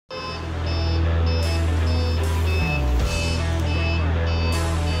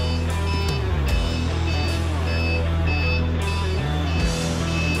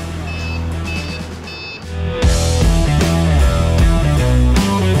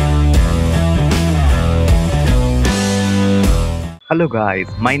Hello guys,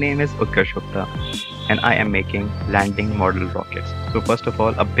 my name is Utkarsh Gupta and I am making landing model rockets. So first of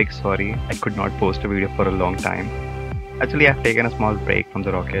all, a big sorry, I could not post a video for a long time. Actually, I've taken a small break from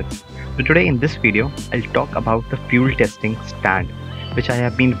the rockets. So today in this video, I'll talk about the fuel testing stand, which I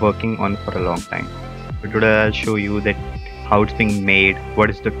have been working on for a long time. So today I'll show you that how it's being made, what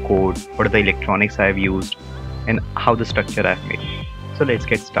is the code, what are the electronics I've used, and how the structure I've made. So let's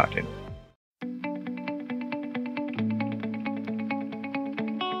get started.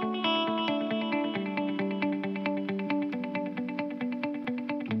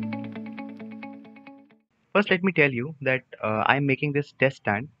 First, let me tell you that I'm making this test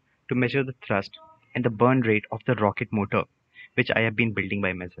stand to measure the thrust and the burn rate of the rocket motor, which I have been building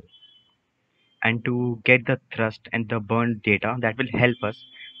by myself. And to get the thrust and the burn data, that will help us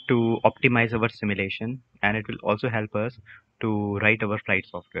to optimize our simulation, and it will also help us to write our flight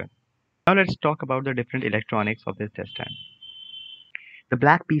software. Now let's talk about the different electronics of this test stand. The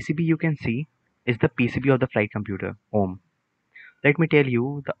black PCB you can see is the PCB of the flight computer, OHM. Let me tell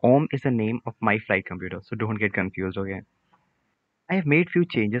you, the OHM is the name of my flight computer, so don't get confused, okay? I have made few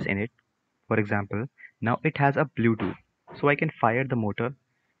changes in it. For example, now it has a Bluetooth, so I can fire the motor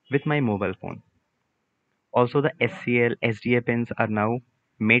with my mobile phone. Also, the SCL, SDA pins are now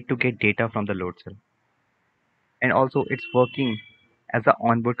made to get data from the load cell. And also, it's working as the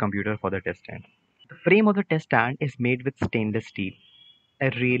onboard computer for the test stand. The frame of the test stand is made with stainless steel. I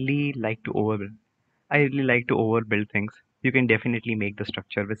really like to overbuild. I really like to overbuild things. You can definitely make the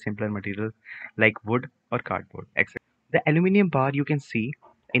structure with simpler materials like wood or cardboard, etc. The aluminum bar you can see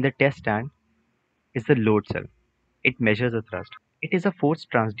in the test stand is the load cell. It measures the thrust. It is a force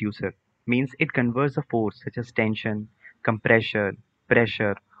transducer, means it converts the force such as tension, compression,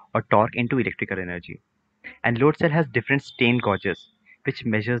 pressure, or torque into electrical energy. And load cell has different strain gauges, which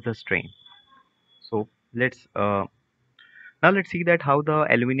measures the strain. So let's see that how the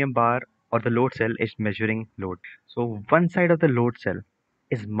aluminum bar or the load cell is measuring load. So one side of the load cell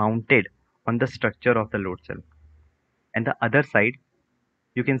is mounted on the structure of the load cell, and the other side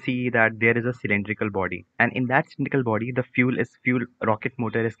you can see that there is a cylindrical body, and in that cylindrical body the fuel rocket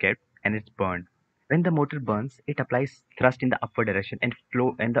motor is kept and it's burned. When the motor burns, it applies thrust in the upward direction and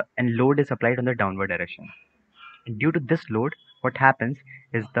flow and load is applied on the downward direction. And due to this load, what happens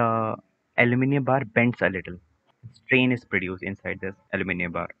is the aluminum bar bends a little. Strain is produced inside this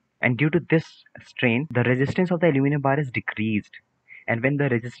aluminum bar, and due to this strain the resistance of the aluminum bar is decreased. And when the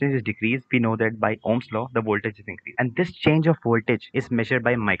resistance is decreased, we know that by Ohm's law the voltage is increased, and this change of voltage is measured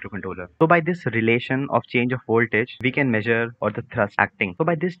by a microcontroller. So by this relation of change of voltage we can measure or the thrust acting. So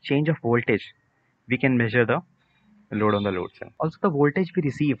by this change of voltage we can measure the load on the load cell. Also, the voltage we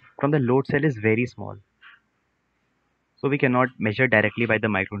receive from the load cell is very small, so we cannot measure directly by the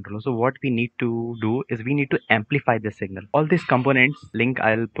microcontroller. So what we need to do is we need to amplify the signal. All these components link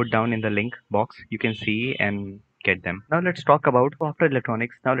I'll put down in the link box, you can see and get them. Now let's talk about, after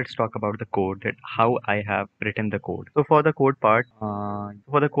electronics, now let's talk about the code, that how I have written the code. So for the code part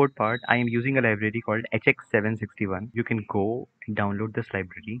I am using a library called HX761. You can go and download this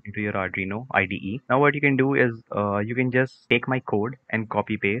library into your Arduino IDE. Now what you can do is you can just take my code and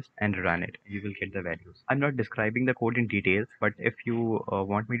copy paste and run it. You will get the values. I'm not describing the code in details, but if you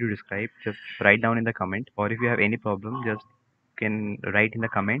want me to describe, just write down in the comment, or if you have any problem, just can write in the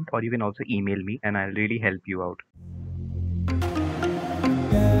comment, or you can also email me and I'll really help you out.